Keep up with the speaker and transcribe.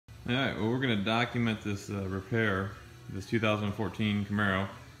Alright, well, we're going to document this repair, this 2014 Camaro.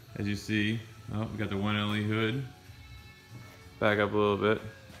 As you see, we got the 1LE hood. Back up a little bit,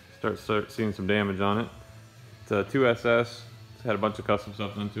 start seeing some damage on it. It's a 2SS, it's had a bunch of custom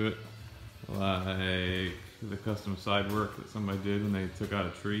stuff done to it, like the custom side work that somebody did when they took out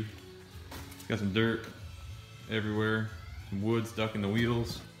a tree. It's got some dirt everywhere, some wood stuck in the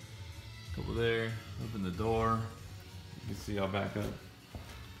wheels, a couple there, open the door, you can see I'll back up.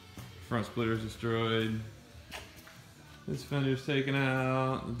 Front splitter's destroyed. This fender's taken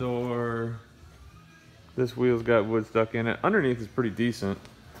out, the door. This wheel's got wood stuck in it. Underneath is pretty decent.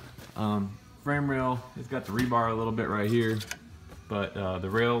 Frame rail, it's got the rebar a little bit right here, but the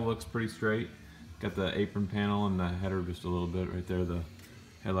rail looks pretty straight. Got the apron panel and the header just a little bit right there, the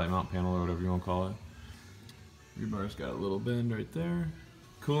headlight mount panel or whatever you want to call it. Rebar's got a little bend right there.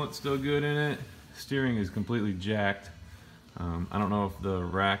 Coolant's still good in it. Steering is completely jacked. I don't know if the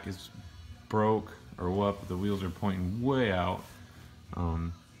rack is broke or what, but the wheels are pointing way out.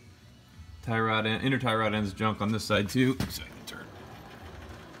 Tie rod end, inner tie rod end's junk on this side too. So I can turn.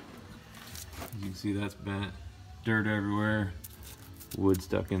 As you can see, that's bent. Dirt everywhere. Wood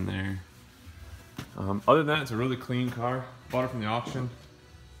stuck in there. Other than that, it's a really clean car. Bought it from the auction.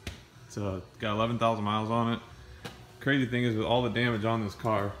 It's got 11,000 miles on it. Crazy thing is, with all the damage on this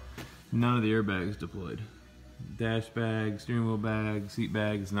car, none of the airbags deployed. Dash bag, steering wheel bag, seat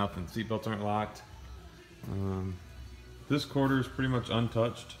bags, nothing. Seat belts aren't locked. This quarter is pretty much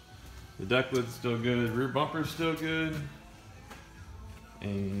untouched. The deck lid's still good, rear bumper's still good.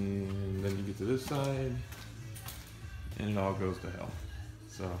 And then you get to this side, and it all goes to hell.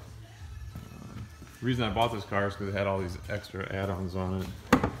 So, the reason I bought this car is because it had all these extra add-ons on it.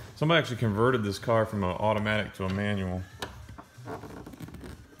 Somebody actually converted this car from an automatic to a manual.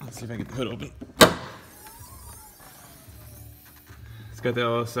 Let's see if I can get the hood open. It's got the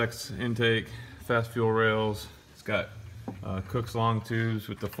LSX intake, fast fuel rails. It's got Cook's long tubes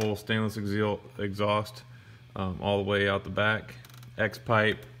with the full stainless exhaust all the way out the back. X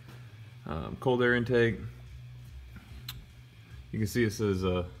pipe, cold air intake. You can see it says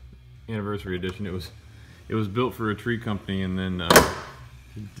anniversary edition. It was built for a tree company, and then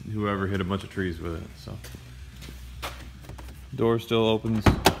whoever hit a bunch of trees with it. So door still opens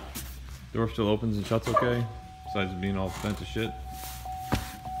and shuts okay, besides being all bent to shit.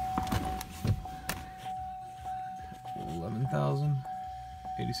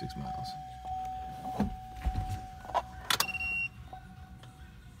 11,086 miles.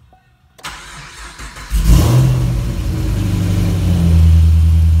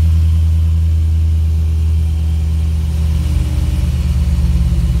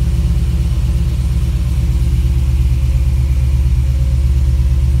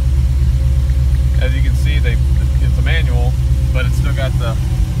 As you can see, it's a manual, but it's still got the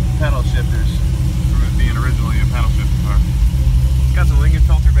paddle shifters from it being originally a paddle shifter car. It's got some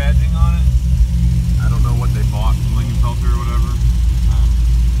Lingenfelter badging on it. I don't know what they bought from Lingenfelter or whatever.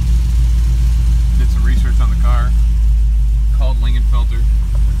 Did some research on the car. Called Lingenfelter.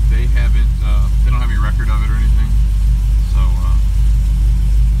 They don't have any record of it or anything.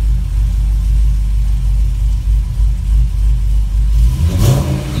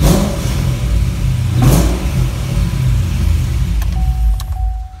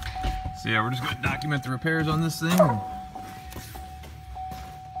 So yeah, we're just going to document the repairs on this thing and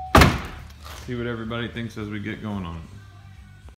see what everybody thinks as we get going on it.